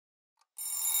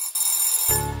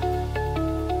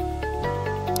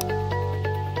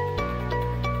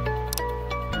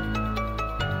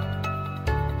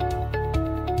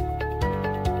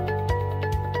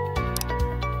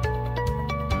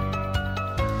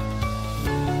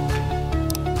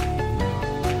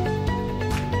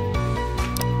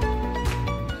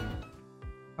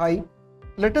Hi,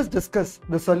 let us discuss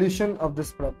the solution of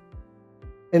this problem.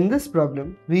 In this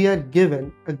problem, we are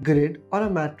given a grid or a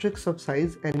matrix of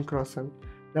size n cross n.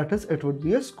 That is, it would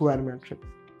be a square matrix.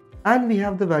 And we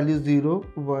have the values 0,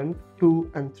 1,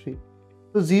 2 and 3.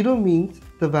 So 0 means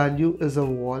the value is a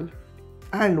wall,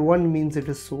 and 1 means it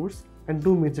is source, and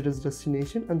 2 means it is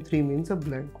destination, and 3 means a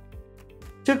blank.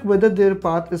 Check whether their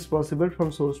path is possible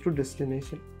from source to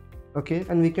destination. Okay,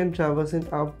 and we can traverse in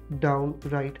up, down,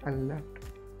 right and left.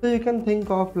 So you can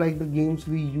think of like the games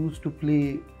we used to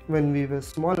play when we were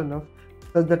small enough,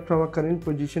 such that from our current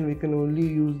position we can only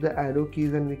use the arrow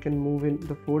keys and we can move in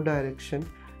the 4 direction,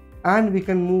 and we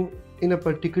can move in a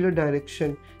particular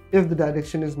direction if the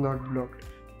direction is not blocked.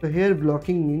 So here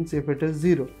blocking means if it is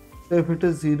 0. So if it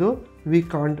is 0, we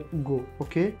can't go.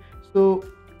 Okay, so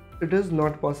it is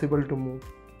not possible to move.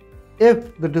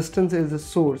 If the distance is a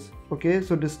source, okay,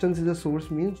 so distance is a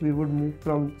source means we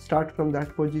would start from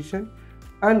that position,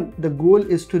 and the goal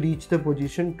is to reach the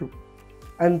position 2.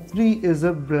 And 3 is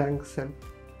a blank cell.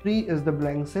 3 is the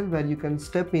blank cell where you can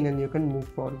step in and you can move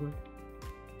forward.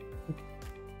 Okay.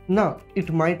 Now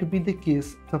it might be the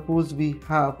case, suppose we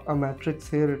have a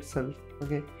matrix here itself,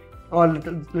 okay, or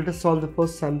let us solve the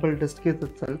first sample test case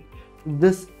itself.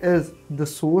 This is the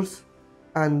source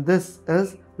and this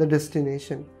is the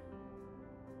destination.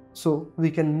 So we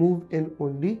can move in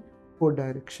only 4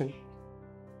 directions.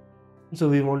 So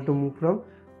we want to move from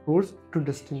source to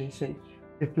destination.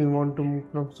 If we want to move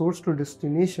from source to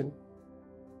destination,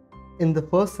 in the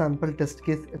first sample test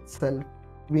case itself,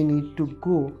 we need to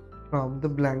go from the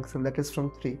blank cell, that is from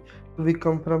 3. So we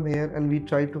come from here and we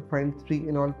try to find 3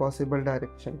 in all possible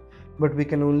directions, but we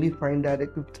can only find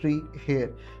direct 3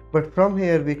 here. But from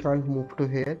here we can't move to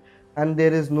here, and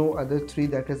there is no other 3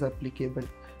 that is applicable.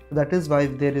 That is why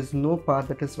there is no path.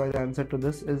 That is why the answer to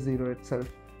this is 0 itself.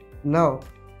 Now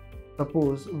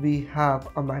suppose we have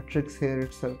a matrix here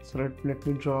itself. So let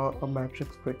me draw a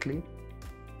matrix quickly.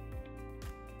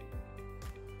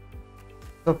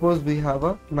 Suppose we have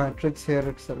a matrix here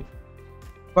itself,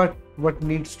 but what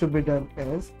needs to be done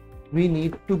is we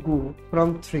need to go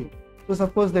from 3. So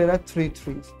suppose there are 3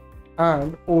 3s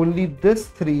and only this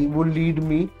 3 will lead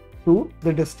me to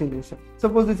the destination.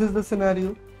 Suppose this is the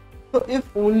scenario. So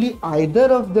if only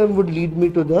either of them would lead me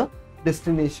to the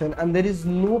destination, and there is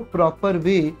no proper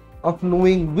way of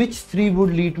knowing which 3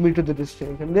 would lead me to the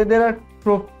destination. There are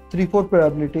 3-4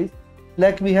 probabilities.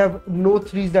 Like we have no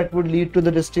 3s that would lead to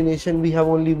the destination. We have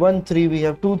only 1 3, we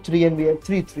have 2 3, and we have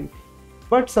 3 3.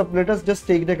 But let us just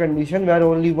take the condition where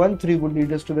only 1 3 would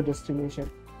lead us to the destination,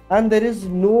 and there is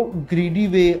no greedy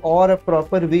way or a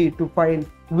proper way to find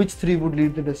which 3 would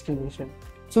lead the destination.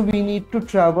 So we need to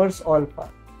traverse all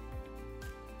paths.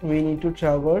 We need to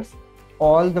traverse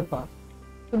all the paths.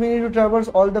 So we need to traverse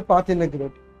all the path in a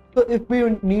grid. So if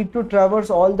we need to traverse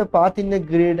all the path in a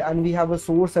grid and we have a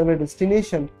source and a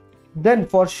destination, then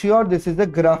for sure this is a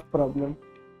graph problem.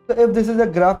 So if this is a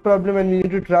graph problem and we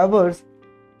need to traverse,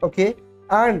 okay,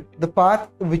 and the path,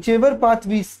 whichever path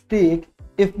we take,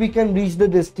 if we can reach the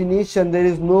destination, there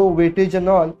is no weightage and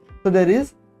all. So there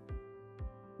is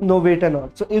no weight and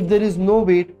all. So if there is no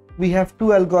weight, we have 2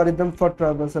 algorithms for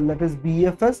traversal, that is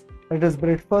BFS, that is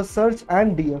breadth first search,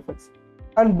 and DFS,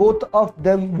 and both of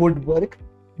them would work.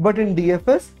 But in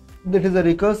DFS, that is a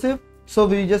recursive, so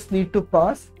we just need to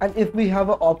pass, and if we have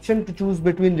an option to choose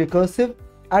between recursive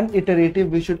and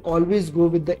iterative, we should always go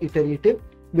with the iterative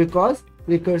because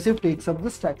recursive takes up the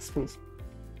stack space.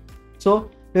 So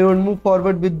we will move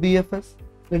forward with BFS.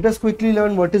 Let us quickly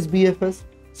learn what is BFS.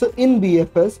 So in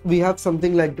BFS, we have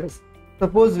something like this.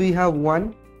 Suppose we have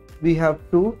 1, we have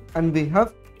 2, and we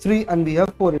have 3, and we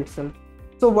have 4 itself.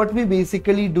 So what we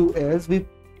basically do is we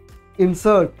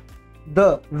insert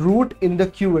the root in the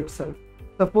queue itself.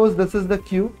 Suppose this is the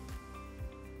queue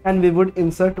and we would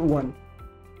insert 1.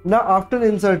 Now after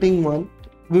inserting 1,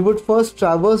 we would first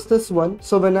traverse this one.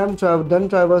 So when I'm done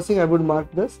traversing, I would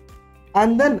mark this,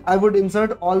 and then I would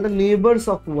insert all the neighbors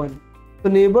of 1. So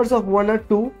neighbors of 1 are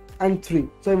 2 and 3.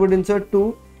 So I would insert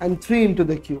 2 and 3 into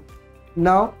the queue.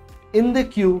 Now in the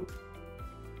queue,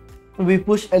 we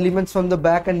push elements from the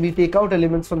back and we take out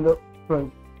elements from the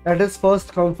front. That is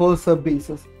first come first serve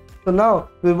basis. So now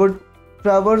we would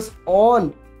traverse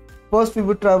all. First we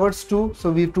would traverse 2,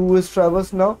 so 2 is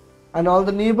traversed now, and all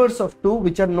the neighbors of 2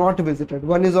 which are not visited.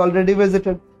 1 is already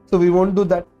visited, so we won't do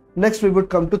that. Next we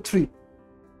would come to 3.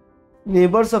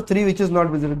 Neighbors of 3 which is not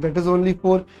visited, that is only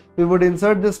 4. We would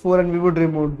insert this 4 and we would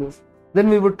remove this. Then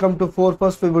we would come to 4.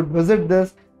 First we would visit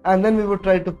this, and then we would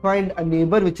try to find a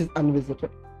neighbor which is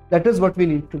unvisited. That is what we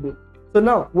need to do. So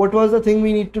now what was the thing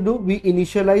we need to do? We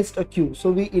initialized a queue.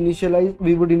 So we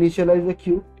would initialize a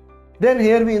queue. Then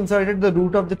here we inserted the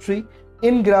root of the tree.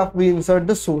 In graph we insert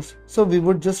the source. So we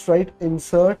would just write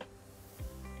insert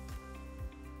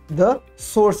the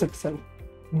source itself.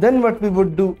 Then what we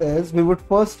would do is we would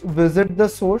first visit the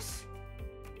source,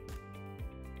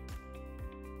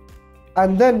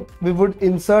 and then we would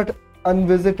insert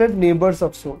unvisited neighbors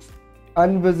of source,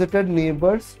 unvisited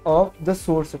neighbors of the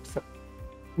source itself.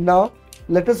 Now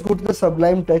let us go to the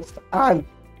Sublime Text and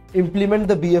implement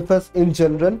the BFS in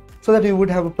general, so that you would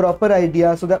have a proper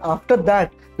idea, so that after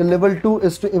that the level 2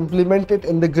 is to implement it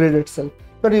in the grid itself,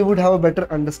 so that you would have a better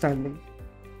understanding.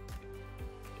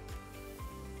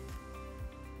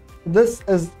 This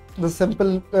is the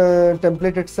simple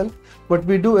template itself. What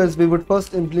we do is we would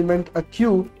first implement a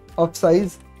queue of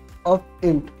size of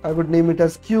int. I would name it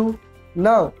as q.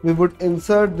 Now we would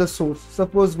insert the source.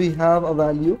 Suppose we have a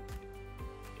value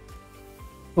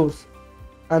source,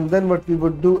 and then what we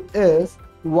would do is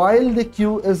while the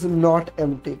queue is not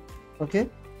empty, okay,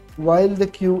 while the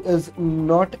queue is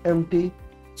not empty,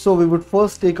 so we would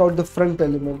first take out the front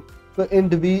element. So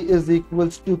int v is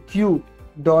equals to q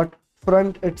dot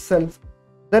front itself.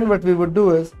 Then what we would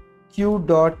do is q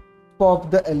dot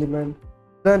pop the element.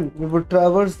 Then we would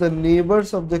traverse the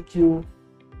neighbors of the queue,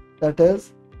 that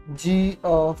is g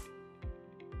of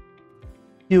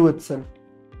q itself.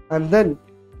 And then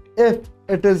if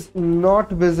it is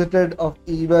not visited of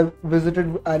e, where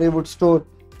visited array would store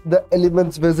the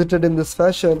elements visited in this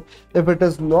fashion, if it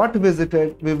is not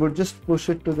visited, we would just push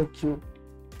it to the queue,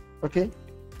 okay,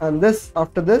 and this,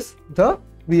 after this, the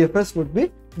BFS would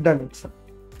be done itself.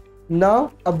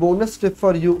 Now a bonus tip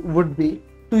for you would be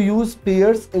to use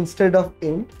pairs instead of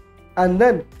int, and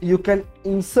then you can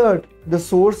insert the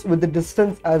source with the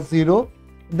distance as 0.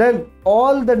 Then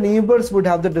all the neighbors would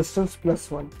have the distance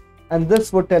 +1, and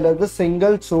this would tell us the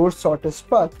single source shortest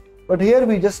path. But here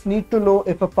we just need to know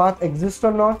if a path exists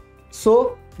or not,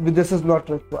 so this is not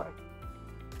required.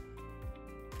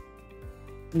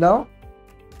 Now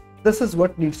this is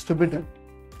what needs to be done.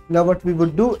 Now what we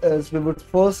would do is we would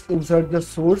first insert the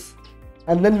source,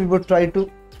 and then we would try to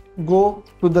go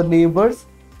to the neighbors.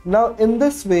 Now in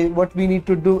this way what we need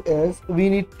to do is we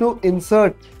need to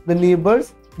insert the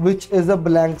neighbors which is a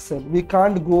blank cell. We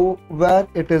can't go where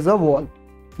it is a wall.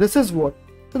 This is what.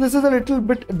 So this is a little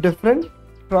bit different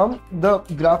from the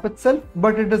graph itself,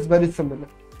 but it is very similar.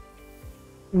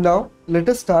 Now let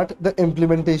us start the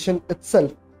implementation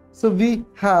itself. So we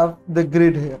have the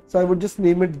grid here. So I would just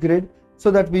name it grid,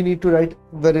 so that we need to write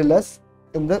very less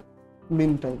in the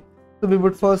meantime. So we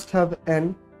would first have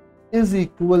n is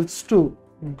equals to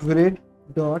grid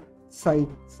dot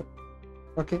size,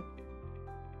 okay.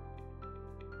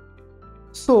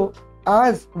 So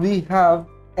as we have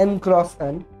n cross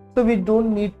n, so we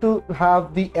don't need to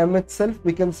have the m itself.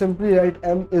 We can simply write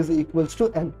m is equals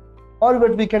to n, or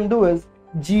what we can do is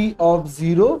g of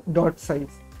 0 dot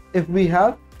size if we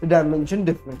have dimension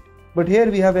different. But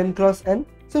here we have n cross n,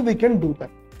 so we can do that.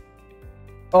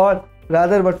 Or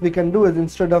rather what we can do is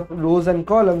instead of rows and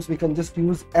columns, we can just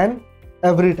use n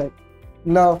every time.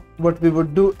 Now what we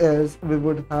would do is we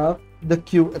would have the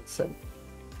queue itself,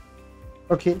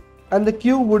 okay, and the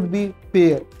queue would be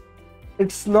pair.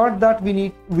 It's not that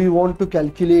we want to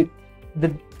calculate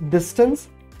the distance,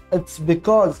 it's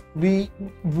because we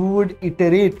would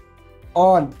iterate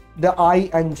on the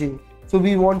I and j. So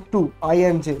we want to I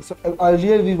and j. So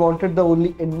earlier we wanted the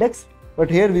only index, but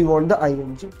here we want the I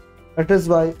and j. That is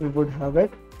why we would have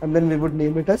it, and then we would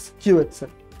name it as q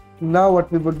itself. Now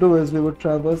what we would do is we would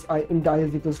traverse I int I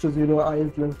is equals to 0, I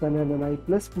is less than n, and I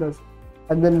plus plus,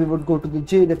 and then we would go to the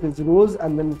j, that is rows,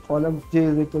 and then column j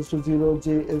is equals to 0,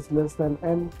 j is less than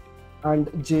n,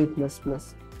 and j plus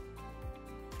plus.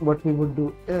 What we would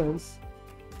do is,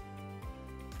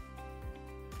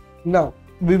 now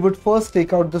we would first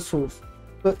take out the source.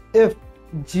 So if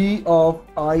g of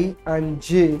I and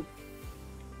j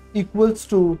equals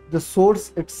to the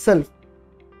source itself,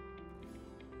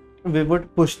 we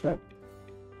would push that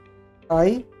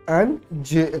I and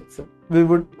j itself.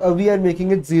 We are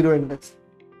making it 0 index.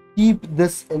 Keep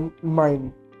this in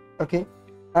mind, okay.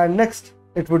 And next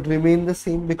it would remain the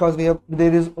same because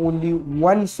there is only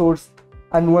one source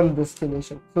and one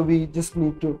destination. So we just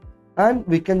need to, and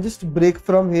we can just break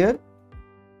from here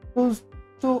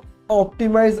to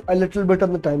optimize a little bit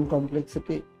on the time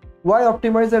complexity. Why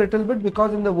optimize a little bit?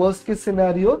 Because in the worst case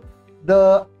scenario,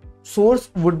 the source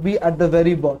would be at the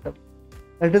very bottom.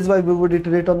 That is why we would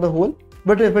iterate on the whole.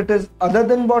 But if it is other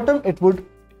than bottom, it would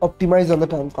optimize on the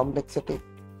time complexity.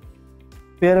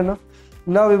 Fair enough.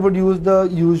 Now we would use the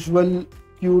usual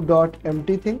q dot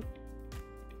empty thing,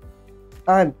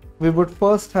 and we would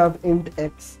first have int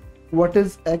x. What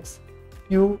is x?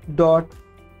 Q dot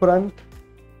front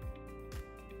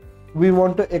we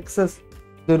want to access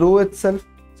the row itself.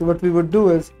 So what we would do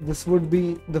is, this would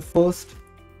be the first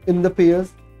in the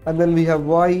pairs, and then we have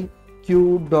y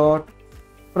q dot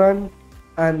front,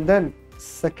 and then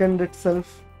second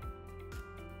itself.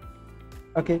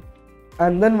 Okay,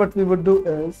 and then what we would do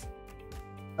is,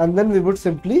 and then we would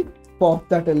simply pop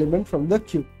that element from the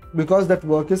queue, because that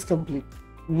work is complete.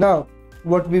 Now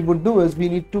what we would do is, we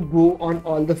need to go on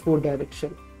all the 4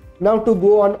 directions. Now to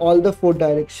go on all the 4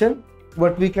 directions,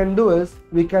 what we can do is,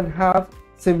 we can have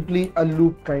simply a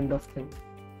loop kind of thing.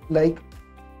 Like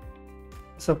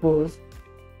suppose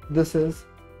this is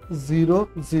 0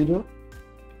 0,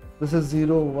 this is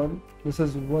 0 1, this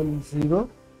is 1 0,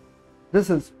 this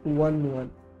is 1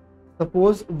 1.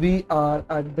 Suppose we are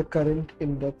at the current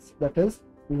index, that is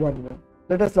 1 1.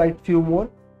 Let us write few more,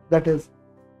 that is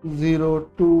 0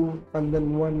 2, and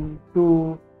then 1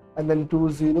 2, and then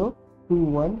 2 0, 2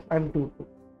 1, and 2 2.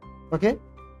 Okay,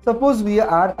 suppose we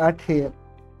are at here,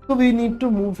 so we need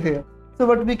to move here. So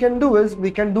what we can do is,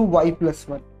 we can do y plus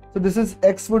 1. So this is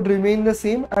x would remain the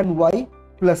same and y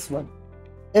plus 1.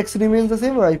 X remains the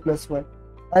same, y plus 1.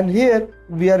 And here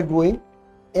we are going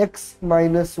x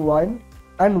minus 1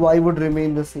 and y would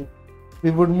remain the same.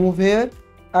 We would move here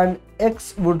and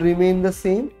x would remain the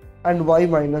same and y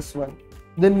minus 1.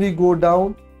 Then we go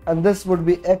down and this would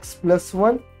be x plus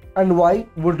 1 and y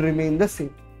would remain the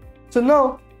same. So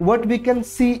now what we can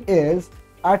see is,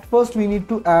 at first we need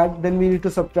to add, then we need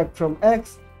to subtract from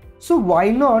x. So why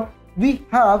not we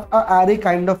have an array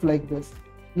kind of like this,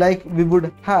 like we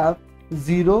would have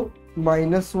 0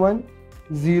 minus 1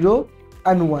 0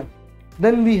 and 1.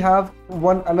 Then we have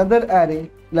another array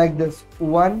like this,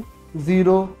 1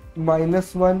 0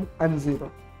 minus 1 and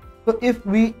 0. So if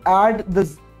we add the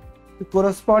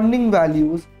corresponding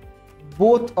values,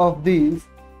 both of these,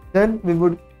 then we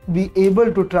would be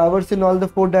able to traverse in all the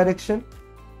 4 directions.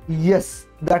 Yes,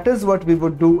 that is what we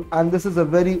would do, and this is a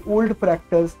very old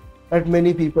practice that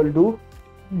many people do.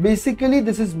 Basically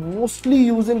this is mostly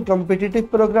used in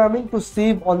competitive programming to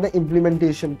save on the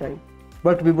implementation time,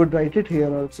 but we would write it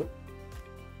here also.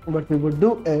 What we would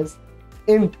do is,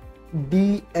 int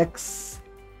dx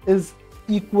is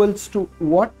equals to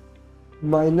what?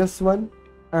 Minus 1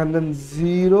 and then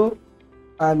 0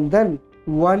 and then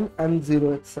 1 and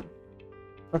 0 itself.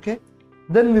 Okay,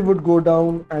 then we would go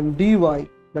down and dy,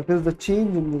 that is the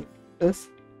change in this,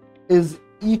 is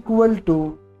equal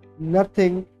to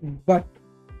nothing but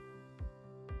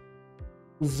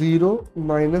 0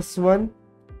 minus 1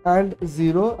 and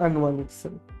 0 and 1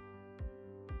 itself.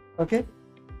 Okay,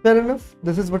 fair enough.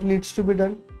 This is what needs to be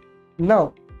done.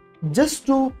 Now just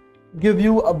to give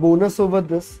you a bonus over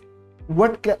this,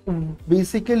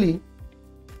 basically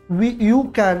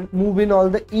you can move in all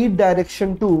the 8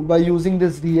 direction too by using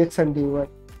this dx and dy.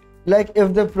 Like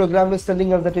if the program is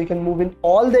telling us that you can move in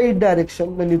all the 8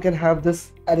 direction, then you can have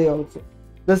this array also.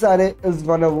 This array is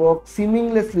gonna work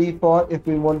seamlessly for if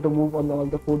we want to move on all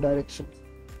the 4 directions,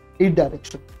 8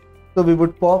 directions. So we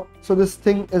would pop, so this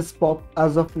thing is popped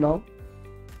as of now.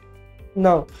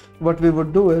 Now what we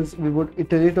would do is, we would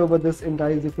iterate over this, int I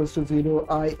is equals to 0,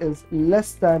 I is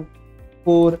less than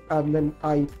 4, and then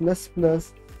I plus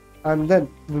plus, and then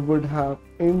we would have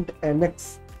int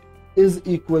nx is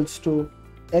equals to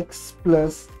x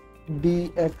plus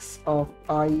dx of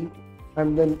I,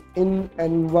 and then in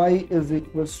ny is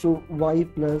equals to y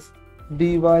plus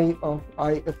dy of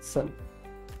I itself.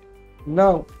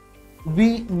 Now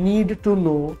we need to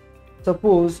know,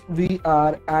 suppose we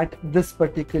are at this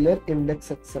particular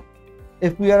index itself.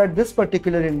 If we are at this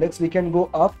particular index, we can go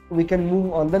up, we can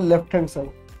move on the left hand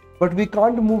side, but we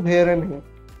can't move here and here.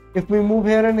 If we move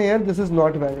here and here, this is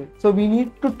not valid. So we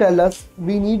need to tell us,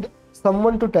 we need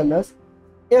someone to tell us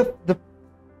if the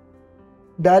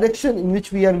direction in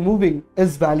which we are moving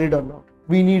is valid or not.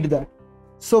 We need that.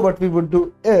 So what we would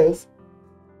do is,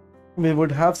 we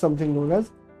would have something known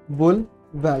as bool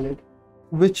valid,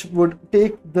 which would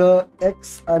take the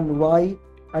x and y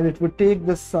and it would take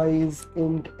the size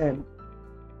int n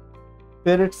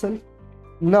pair itself.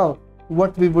 Now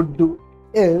what we would do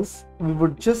is, we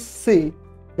would just say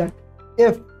that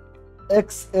if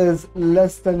x is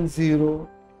less than 0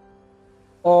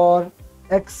 or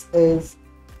x is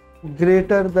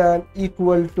greater than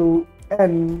equal to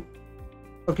n,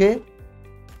 okay,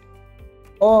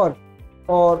 or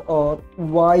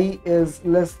y is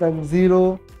less than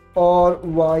 0 or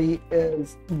y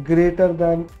is greater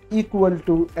than equal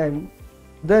to n,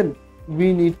 then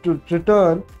we need to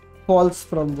return false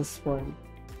from this point,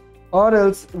 or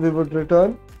else we would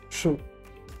return true.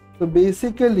 So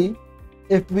basically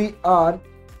if we are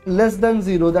less than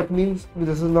 0, that means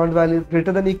this is not valid.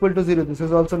 Greater than equal to 0, this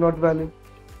is also not valid.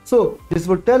 So this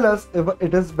would tell us if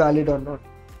it is valid or not.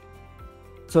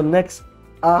 So next,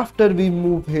 after we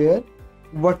move here,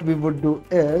 what we would do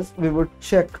is we would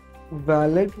check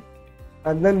valid,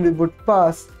 and then we would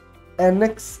pass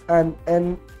nx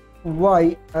and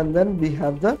ny, and then we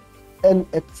have the n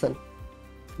itself.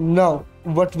 Now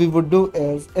what we would do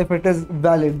is, if it is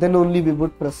valid, then only we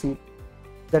would proceed.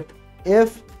 That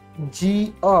if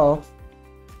g of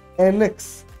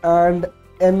nx and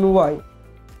ny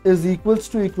is equals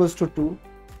to 2,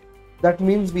 that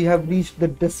means we have reached the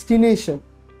destination,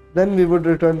 then we would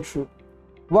return true.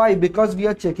 Why? Because we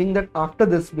are checking that after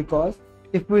this, because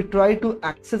if we try to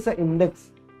access an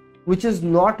index which is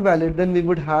not valid, then we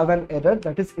would have an error,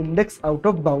 that is index out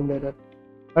of bound error.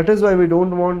 That is why we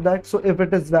don't want that. So if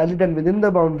it is valid and within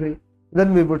the boundary,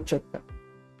 then we would check that.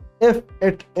 If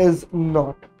it is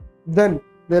not, then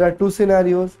there are two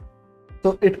scenarios.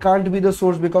 So it can't be the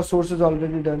source because source is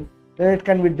already done. Then it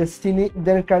can be destiny,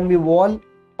 then it can be wall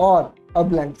or a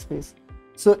blank space.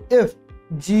 So if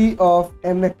g of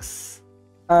nx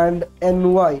and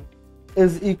ny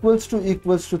is equals to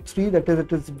 3, that is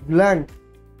it is blank,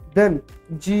 then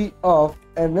g of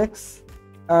nx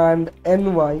and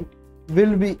ny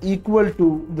will be equal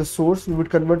to the source. We would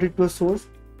convert it to a source,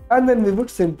 and then we would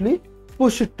simply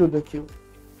push it to the queue.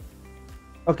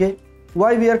 Okay,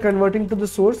 why we are converting to the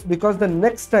source? Because the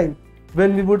next time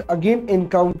when we would again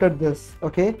encounter this,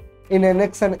 okay, in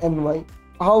nx and ny,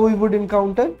 how we would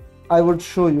encounter, I would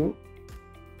show you.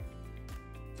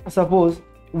 Suppose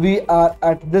we are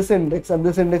at this index and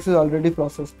this index is already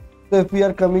processed. So if we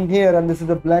are coming here and this is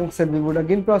a blank cell, we would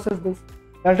again process this.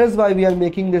 That is why we are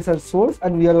making this as source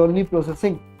and we are only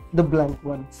processing the blank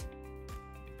ones.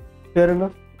 Fair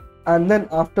enough? And then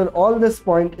after all this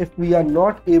point, if we are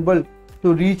not able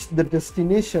to reach the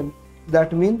destination,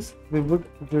 that means we would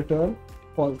return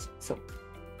false itself.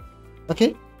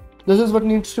 Okay, this is what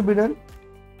needs to be done.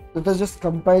 Let us just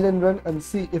compile and run and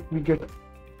see if we get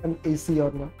an AC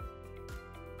or not.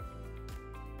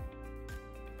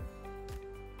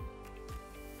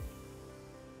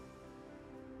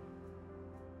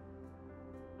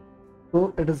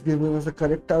 So it is giving us a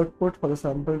correct output for the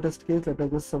sample test case. Let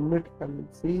us just submit and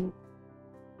see.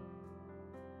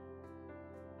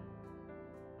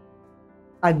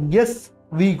 And yes,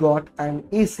 we got an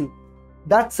AC.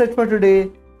 That's it for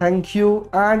today. Thank you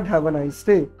and have a nice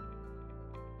day.